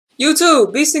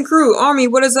YouTube, Beast and Crew, Army,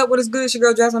 what is up? What is good? It's your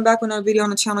girl Jasmine back with another video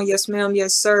on the channel. Yes, ma'am.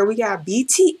 Yes, sir. We got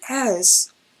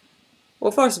BTS.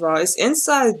 Well, first of all, it's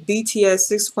inside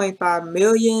BTS $6.5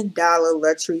 million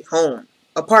luxury home.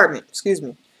 Apartment, excuse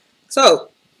me. So,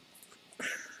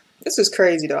 this is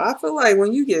crazy, though. I feel like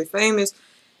when you get famous,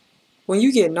 when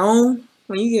you get known,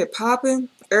 when you get popping,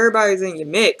 everybody's in your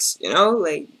mix, you know?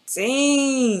 Like,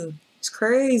 dang. It's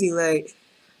crazy, like.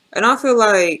 And I feel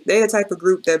like they're the type of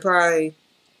group that probably...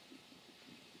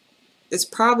 It's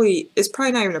probably not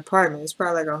even an apartment. It's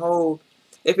probably like a whole,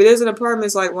 if it is an apartment,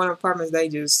 it's like one of the apartments they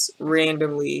just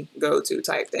randomly go to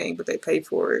type thing, but they pay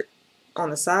for it on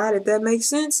the side, if that makes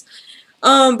sense.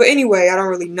 But anyway, I don't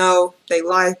really know their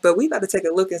life, but we about to take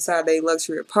a look inside their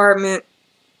luxury apartment.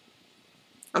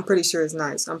 I'm pretty sure it's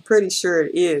nice. I'm pretty sure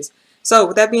it is. So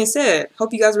with that being said,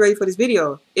 hope you guys are ready for this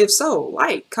video. If so,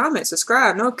 like, comment,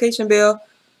 subscribe, notification bell,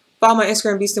 follow my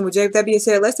Instagram, Beastin' with Jay. With that being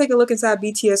said, let's take a look inside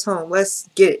BTS home. Let's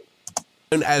get it.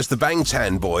 Known as the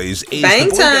Bangtan Boys, is the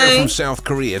boy band from South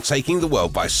Korea taking the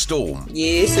world by storm.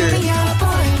 Yes, sir.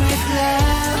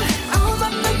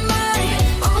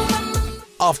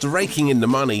 After raking in the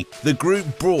money, the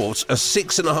group bought a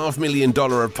 $6.5 million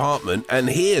apartment, and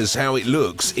here's how it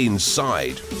looks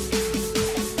inside.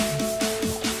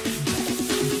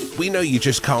 We know you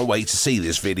just can't wait to see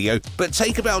this video, but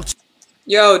take about...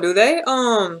 Yo, do they,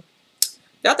 y'all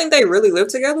think they really live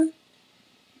together?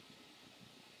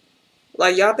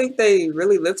 Like, y'all think they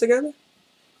really live together?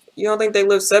 You don't think they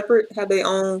live separate? Have their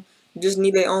own, just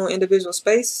need their own individual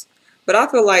space? But I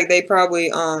feel like they probably,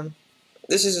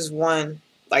 this is just one,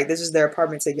 like, this is their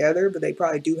apartment together, but they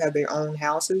probably do have their own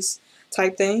houses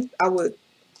type thing. I would,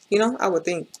 you know, I would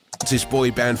think. This boy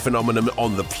band phenomenon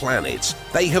on the planet.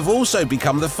 They have also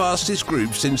become the fastest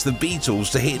group since the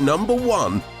Beatles to hit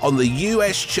 #1 on the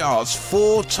US charts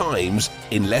 4 times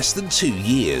in less than 2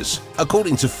 years.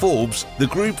 According to Forbes, the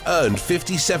group earned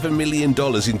 $57 million in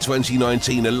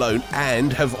 2019 alone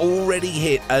and have already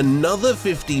hit another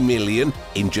 $50 million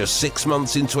in just 6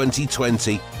 months in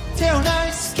 2020.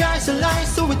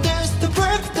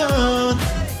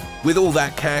 With all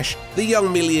that cash, the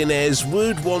young millionaires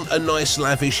would want a nice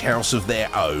lavish house of their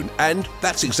own, and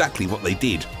that's exactly what they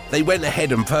did. They went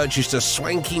ahead and purchased a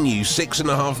swanky new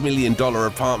 $6.5 million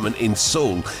apartment in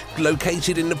Seoul,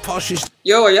 located in the poshest...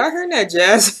 Yo, are y'all hearing that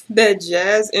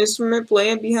jazz instrument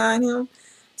playing behind him?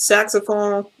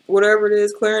 Saxophone, whatever it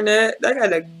is, clarinet, that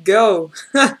gotta go.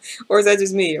 Or is that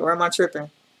just me, or am I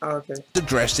tripping? Oh, okay.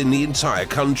 Addressed in the entire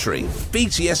country.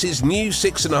 BTS's new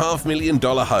 $6.5 million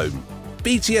home.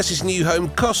 BTS's new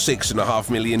home costs $6.5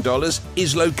 million,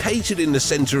 is located in the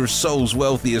center of Seoul's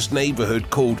wealthiest neighborhood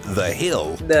called The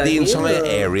Hill. The entire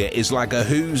area is like a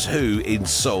who's who in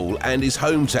Seoul and is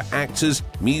home to actors,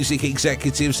 music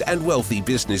executives, and wealthy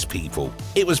business people.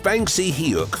 It was Bang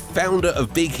Si-hyuk, founder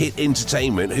of Big Hit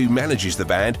Entertainment, who manages the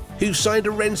band, who signed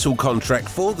a rental contract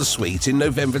for the suite in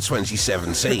November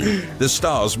 2017. The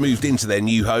stars moved into their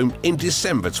new home in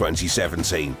December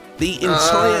 2017. The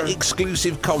entire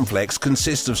exclusive complex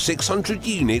consists of 600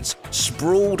 units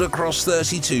sprawled across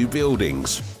 32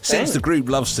 buildings. Since the group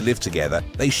loves to live together,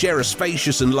 they share a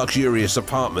spacious and luxurious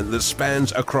apartment that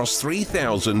spans across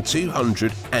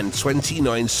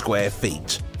 3,229 square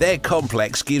feet. Their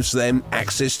complex gives them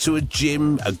access to a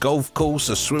gym, a golf course,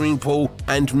 a swimming pool,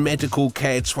 and medical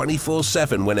care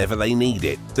 24/7 whenever they need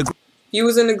it. You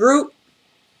was in a group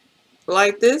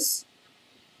like this?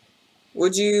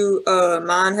 Would you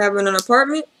mind having an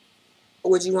apartment? Or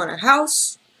would you want a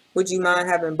house? Would you mind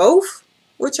having both?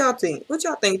 What y'all think? What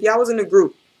y'all think if y'all was in a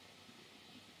group?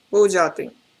 What would y'all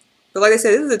think? But like I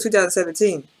said, this is a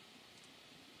 2017.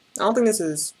 I don't think this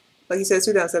is, like you said,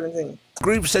 2017.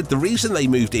 Group said the reason they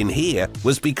moved in here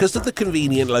was because of the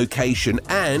convenient location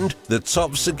and the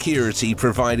top security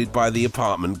provided by the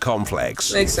apartment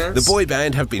complex. Makes sense. The boy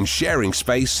band have been sharing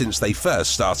space since they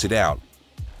first started out.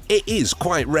 It is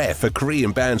quite rare for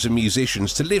Korean bands and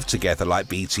musicians to live together like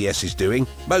BTS is doing.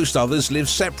 Most others live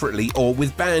separately or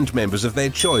with band members of their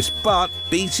choice, but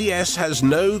BTS has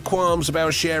no qualms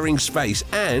about sharing space,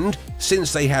 and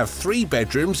since they have 3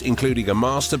 bedrooms, including a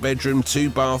master bedroom, 2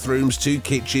 bathrooms, 2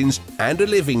 kitchens, and a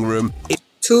living room...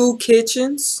 2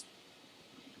 kitchens?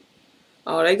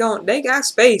 Oh, they got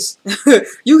space.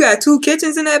 You got 2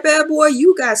 kitchens in that bad boy,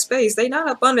 you got space. They not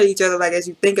up under each other like as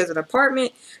you think as an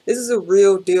apartment. This is a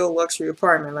real deal luxury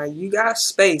apartment. Like, you got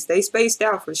space. They spaced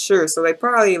out for sure. So they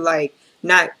probably like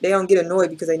they don't get annoyed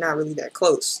because they're not really that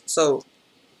close. So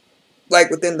like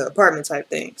within the apartment type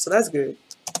thing. So that's good.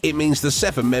 It means the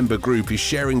 7-member group is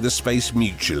sharing the space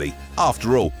mutually.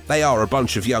 After all, they are a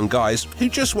bunch of young guys who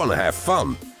just want to have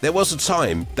fun. There was a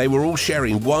time they were all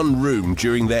sharing one room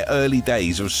during their early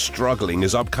days of struggling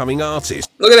as upcoming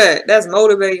artists. Look at that. That's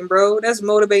motivating, bro. That's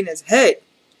motivating as heck.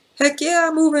 Heck yeah,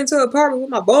 I'm moving into an apartment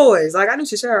with my boys. Like, I need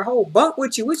to share a whole bunk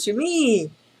with you. What you mean?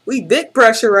 We big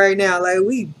pressure right now. Like,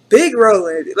 we big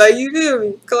rolling. Like, you feel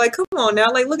me? Like, come on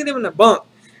now. Like, look at them in the bunk.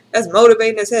 That's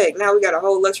motivating as heck. Now we got a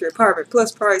whole luxury apartment,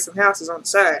 plus probably some houses on the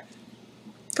side.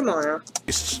 Come on now.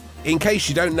 In case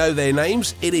you don't know their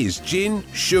names, it is Jin,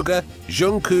 Sugar,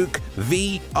 Jungkook,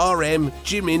 V, RM,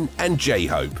 Jimin, and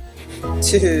J-Hope.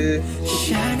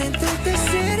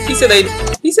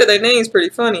 he said their name's pretty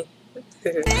funny.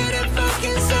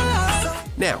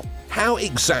 Now, how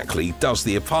exactly does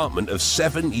the apartment of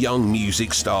 7 young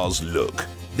music stars look?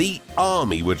 The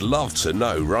army would love to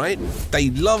know, right? They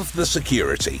love the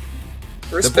security.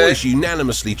 Respect. The boys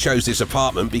unanimously chose this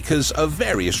apartment because of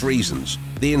various reasons.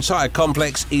 The entire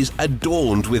complex is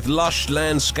adorned with lush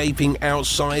landscaping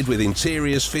outside, with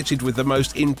interiors fitted with the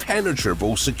most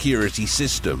impenetrable security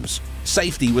systems.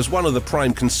 Safety was one of the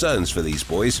prime concerns for these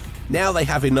boys. Now they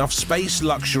have enough space,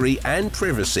 luxury and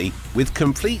privacy, with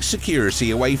complete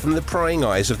security away from the prying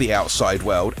eyes of the outside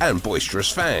world and boisterous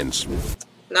fans.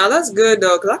 Now that's good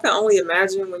though, because I can only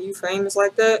imagine when you famous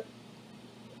like that,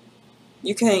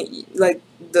 you can't, like,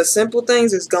 the simple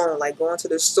things is gone, like going to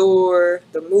the store,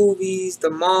 the movies,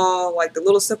 the mall, like the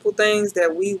little simple things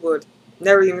that we would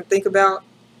never even think about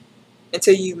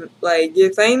until you, like,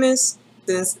 get famous,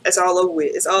 then it's all over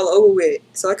with. It's all over with.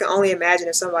 So I can only imagine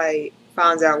if somebody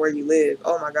finds out where you live.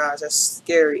 Oh my gosh, that's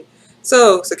scary.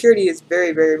 So security is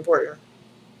very, very important.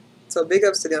 So big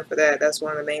ups to them for that. That's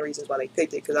one of the main reasons why they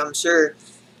picked it, because I'm sure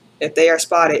if they are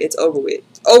spotted, it's over with.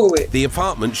 Over with. The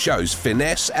apartment shows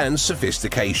finesse and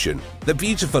sophistication. The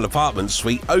beautiful apartment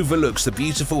suite overlooks the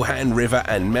beautiful Han River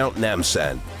and Mount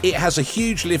Namsan. It has a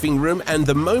huge living room, and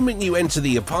the moment you enter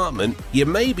the apartment, you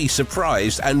may be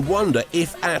surprised and wonder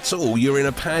if at all you're in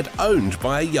a pad owned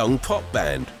by a young pop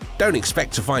band. Don't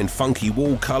expect to find funky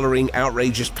wall colouring,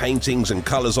 outrageous paintings and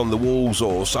colours on the walls,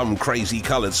 or some crazy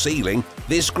coloured ceiling.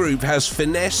 This group has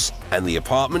finesse, and the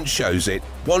apartment shows it.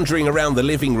 Wandering around the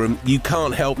living room, you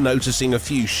can't help noticing a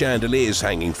few chandeliers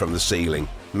hanging from the ceiling.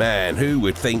 Man, who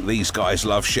would think these guys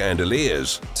love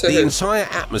chandeliers? The entire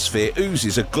atmosphere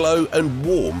oozes a glow and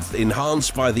warmth,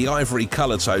 enhanced by the ivory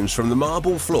colour tones from the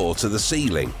marble floor to the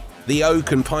ceiling. The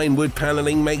oak and pine wood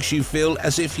paneling makes you feel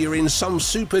as if you're in some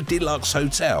super deluxe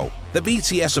hotel. The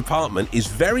BTS apartment is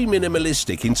very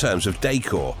minimalistic in terms of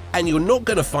decor, and you're not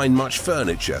going to find much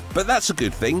furniture, but that's a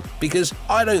good thing, because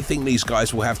I don't think these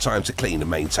guys will have time to clean and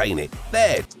maintain it.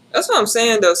 There. That's what I'm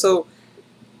saying though. So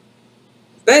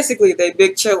basically they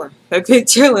big chillin'. They big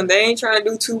chillin'. They ain't trying to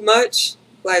do too much.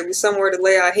 Like, we somewhere to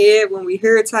lay our head when we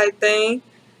hear type thing.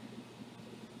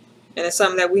 And it's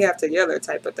something that we have together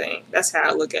type of thing. That's how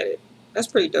I look at it. That's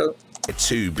pretty dope. They're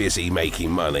too busy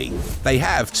making money. They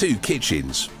have 2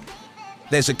 kitchens.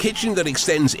 There's a kitchen that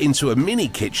extends into a mini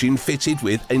kitchen fitted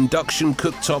with induction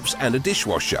cooktops and a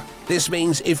dishwasher. This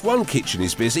means if one kitchen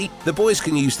is busy, the boys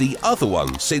can use the other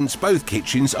one, since both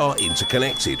kitchens are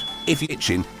interconnected. If you're in the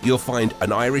kitchen, you'll find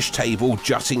an Irish table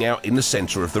jutting out in the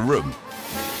centre of the room.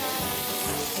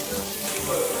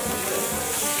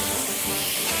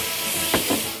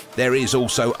 There is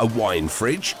also a wine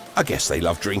fridge, I guess they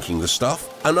love drinking the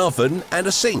stuff, an oven and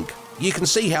a sink. You can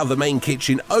see how the main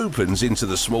kitchen opens into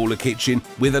the smaller kitchen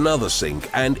with another sink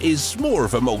and is more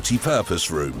of a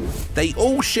multi-purpose room. They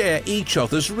all share each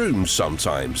other's rooms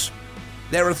sometimes.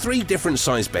 There are 3 different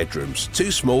sized bedrooms,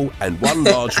 2 small and 1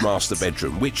 large master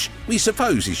bedroom, which we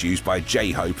suppose is used by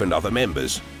J-Hope and other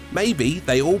members. Maybe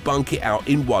they all bunk it out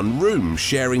in one room,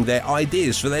 sharing their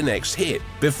ideas for their next hit.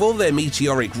 Before their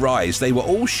meteoric rise, they were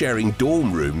all sharing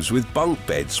dorm rooms with bunk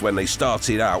beds when they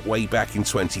started out way back in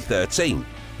 2013.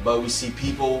 But we see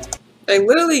people. They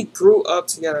literally grew up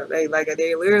together. They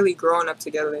literally growing up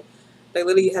together. They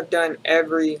literally have done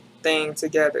everything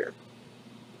together.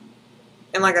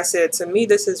 And like I said, to me,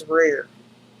 this is rare.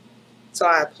 So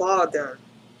I applaud them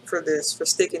for this, for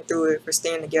sticking through it, for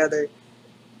staying together,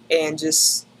 and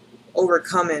just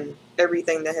overcoming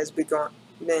everything that has been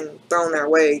thrown their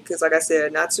way. Because like I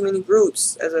said, not too many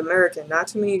groups, as an American, not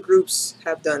too many groups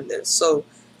have done this. So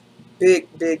big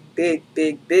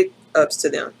ups to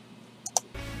them.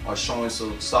 Are showing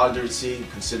some solidarity,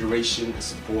 consideration, and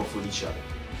support for each other.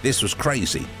 This was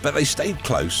crazy, but they stayed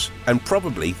close, and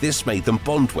probably this made them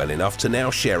bond well enough to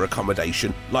now share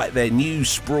accommodation like their new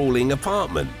sprawling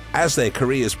apartment. As their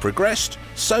careers progressed,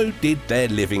 so did their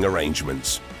living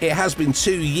arrangements. It has been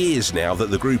 2 years now that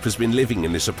the group has been living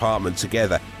in this apartment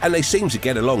together, and they seem to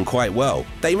get along quite well.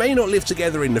 They may not live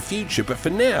together in the future, but for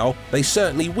now, they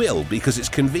certainly will, because it's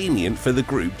convenient for the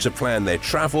group to plan their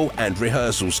travel and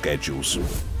rehearsal schedules.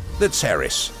 The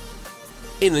terrace.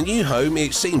 In the new home,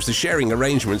 it seems the sharing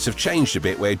arrangements have changed a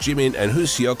bit, where Jimin and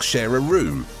Hooseok share a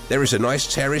room. There is a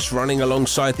nice terrace running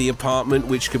alongside the apartment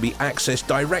which can be accessed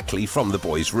directly from the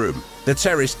boys' room. The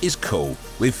terrace is cool,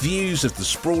 with views of the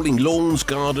sprawling lawns,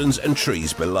 gardens and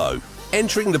trees below.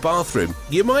 Entering the bathroom,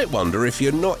 you might wonder if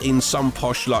you're not in some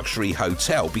posh luxury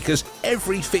hotel, because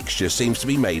every fixture seems to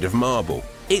be made of marble.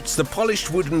 It's the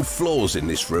polished wooden floors in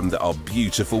this room that are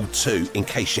beautiful too, in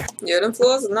case you... Yeah, them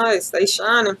floors are nice. They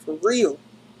shining for real.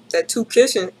 That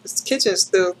kitchen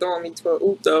still throwing me to a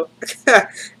oop though. I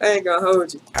ain't gonna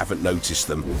hold you. Haven't noticed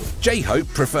them. J-Hope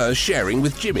prefers sharing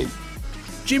with Jimin.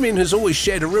 Jimin has always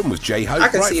shared a room with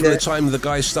J-Hope right from the time the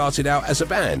guys started out as a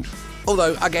band.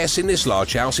 Although, I guess in this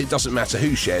large house it doesn't matter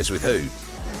who shares with who.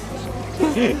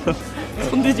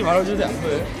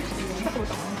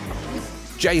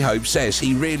 J-Hope says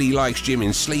he really likes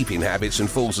Jimin's sleeping habits and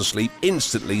falls asleep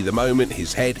instantly the moment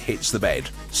his head hits the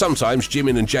bed. Sometimes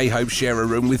Jimin and J-Hope share a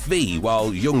room with V, while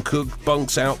Jungkook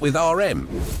bunks out with RM.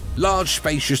 Large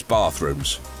spacious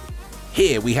bathrooms.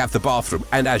 Here we have the bathroom,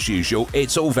 and as usual,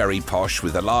 it's all very posh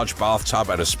with a large bathtub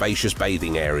and a spacious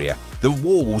bathing area. The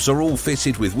walls are all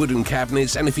fitted with wooden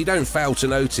cabinets, and if you don't fail to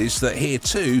notice that here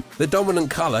too, the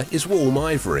dominant colour is warm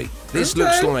ivory. This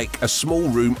looks like a small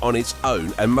room on its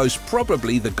own, and most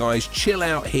probably the guys chill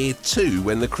out here too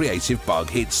when the creative bug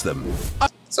hits them.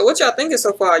 So what y'all thinking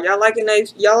so far? Y'all liking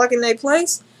they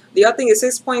place? Do y'all think it's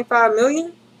 6.5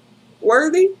 million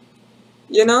worthy?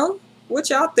 You know? What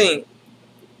y'all think?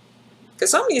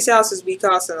 Because some of these houses be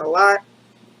costing a lot.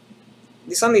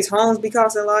 Some of these homes be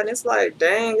costing a lot. And it's like,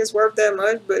 dang, it's worth that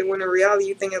much. But when in reality,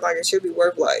 you think it should be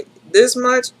worth like this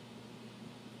much.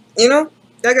 You know?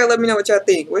 Y'all gotta let me know what y'all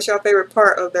think. What's your favorite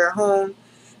part of their home?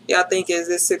 Y'all think is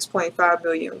this 6.5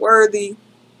 million worthy?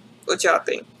 What y'all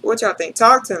think? What y'all think?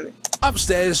 Talk to me.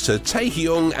 Upstairs to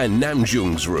Taehyung and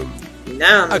Namjoon's room.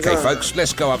 Okay folks,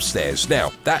 let's go upstairs.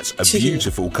 Now, that's a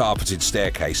beautiful carpeted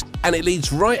staircase, and it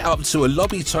leads right up to a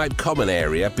lobby-type common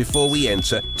area before we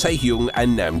enter Taehyung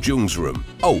and Namjoon's room.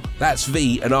 Oh, that's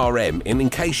V and RM, and in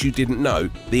case you didn't know,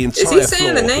 the entire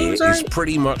floor here is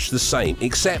pretty much the same,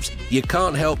 except you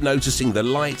can't help noticing the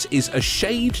light is a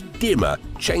shade dimmer,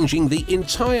 changing the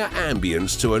entire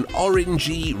ambience to an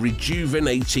orangey,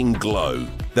 rejuvenating glow.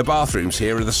 The bathrooms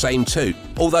here are the same too,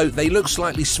 although they look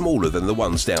slightly smaller than the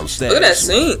ones downstairs. Look at that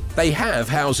scene. They have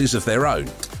houses of their own.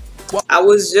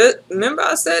 Remember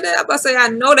I said that? I'm about to say, I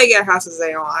know they got houses of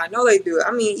their own. I know they do.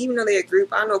 I mean, even though they're a group,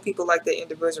 I know people like their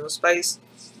individual space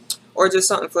or just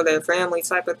something for their family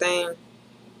type of thing.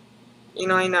 You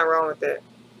know, ain't nothing wrong with that.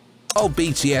 While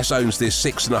BTS owns this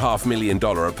 $6.5 million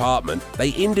apartment,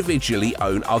 they individually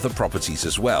own other properties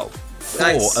as well.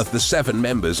 Four of the 7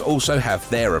 members also have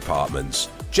their apartments.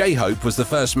 J-Hope was the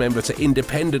first member to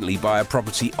independently buy a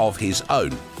property of his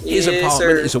own. His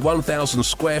apartment is a 1,000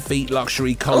 square feet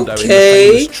luxury condo in the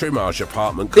famous Trimage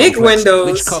apartment complex,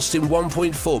 which cost him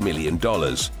 $1.4 million.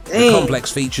 The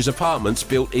complex features apartments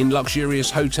built in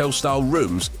luxurious hotel-style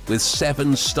rooms with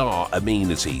 7-star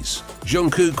amenities.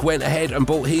 Jungkook went ahead and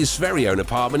bought his very own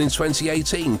apartment in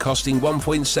 2018, costing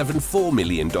 $1.74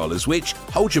 million, which,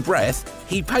 hold your breath,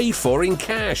 he paid for in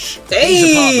cash.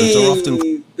 These apartments are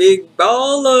often big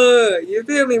baller. You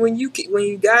feel me? When you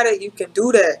got it, you can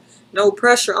do that. No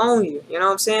pressure on you. You know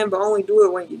what I'm saying? But only do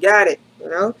it when you got it. You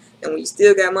know? And when you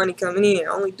still got money coming in,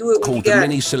 only do it when you got it. Called the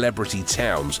mini celebrity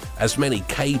towns, as many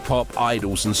K-pop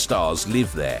idols and stars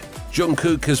live there.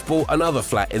 Jungkook has bought another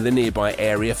flat in the nearby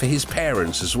area for his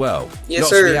parents as well. Not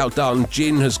to be outdone,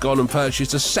 Jin has gone and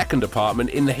purchased a second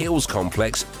apartment in the Hills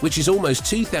complex, which is almost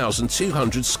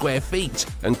 2,200 square feet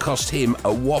and cost him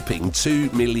a whopping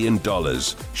 $2 million.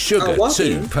 Sugar,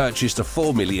 too, purchased a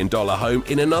 $4 million home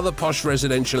in another posh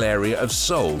residential area of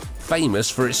Seoul,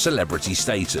 famous for its celebrity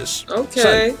status.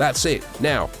 So, that's it.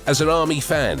 Now, as an ARMY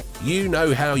fan, you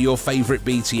know how your favorite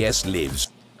BTS lives.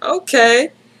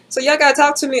 Okay. So y'all gotta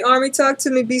talk to me, ARMY. Talk to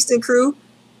me, Beast and Crew.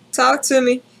 Talk to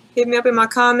me. Hit me up in my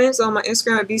comments on my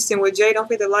Instagram at Beastin' with Jay. Don't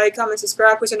forget to like, comment,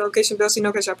 subscribe, push the notification bell so you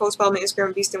know when I post. Follow me on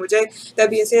Instagram, Beastin' with Jay. That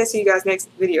being said, see you guys next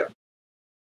video.